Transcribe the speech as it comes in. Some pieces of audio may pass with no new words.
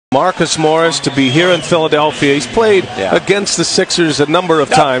Markieff Morris to be here in Philadelphia. He's played against the Sixers a number of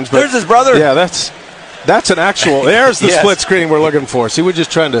times. But there's his brother. Yeah, that's an actual. There's the split screen we're looking for. See, we're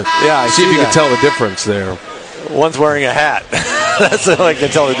just trying to see if you can tell the difference there. One's wearing a hat. That's how I can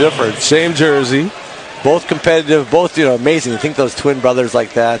tell the difference. Same jersey. Both competitive, both amazing. You think those twin brothers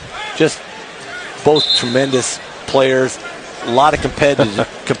like that, just both tremendous players. A lot of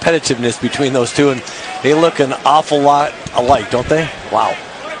competitiveness between those two, and they look an awful lot alike, don't they? Wow.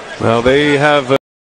 Well, they have